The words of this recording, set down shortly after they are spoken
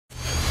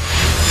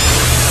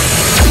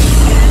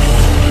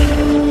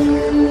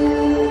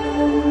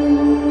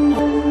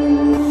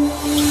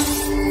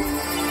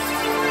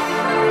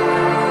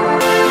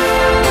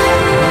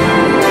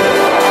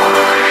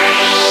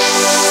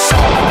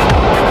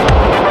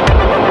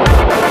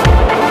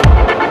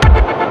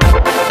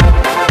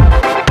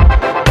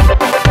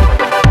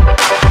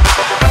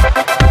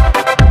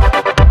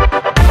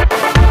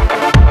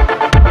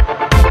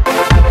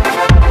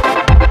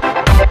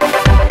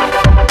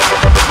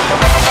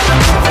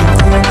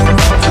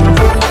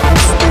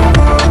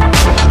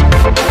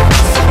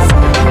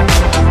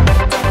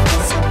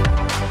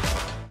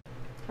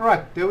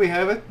we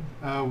have it.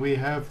 We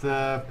have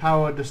the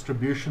power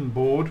distribution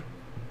board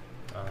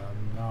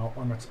now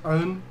on its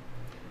own.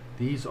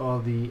 These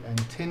are the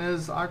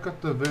antennas. I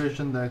got the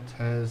version that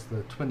has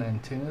the twin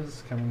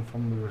antennas coming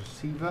from the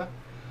receiver.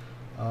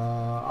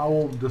 I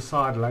will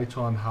decide later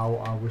on how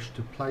I wish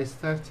to place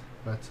that,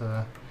 but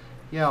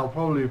yeah, I'll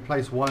probably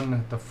place one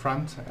at the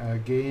front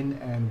again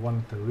and one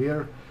at the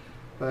rear,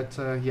 but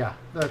yeah,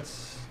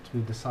 that's to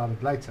be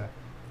decided later.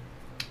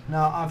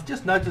 Now I've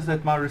just noticed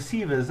that my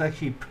receiver is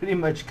actually pretty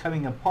much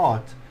coming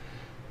apart,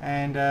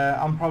 and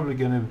I'm probably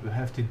going to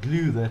have to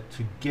glue that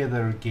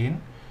together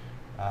again,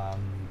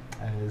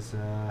 as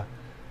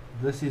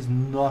this is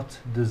not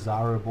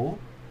desirable.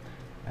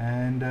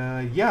 And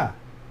yeah,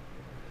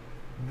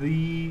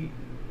 the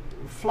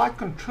flight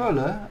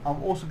controller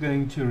I'm also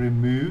going to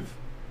remove,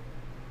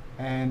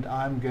 and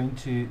I'm going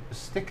to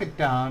stick it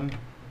down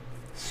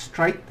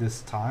straight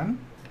this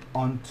time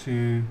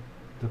onto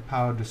the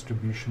power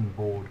distribution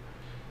board.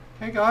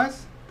 Hey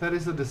guys, that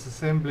is the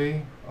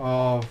disassembly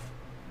of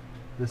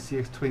the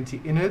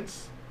CX-20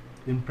 innards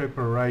in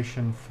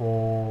preparation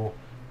for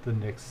the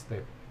next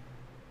step.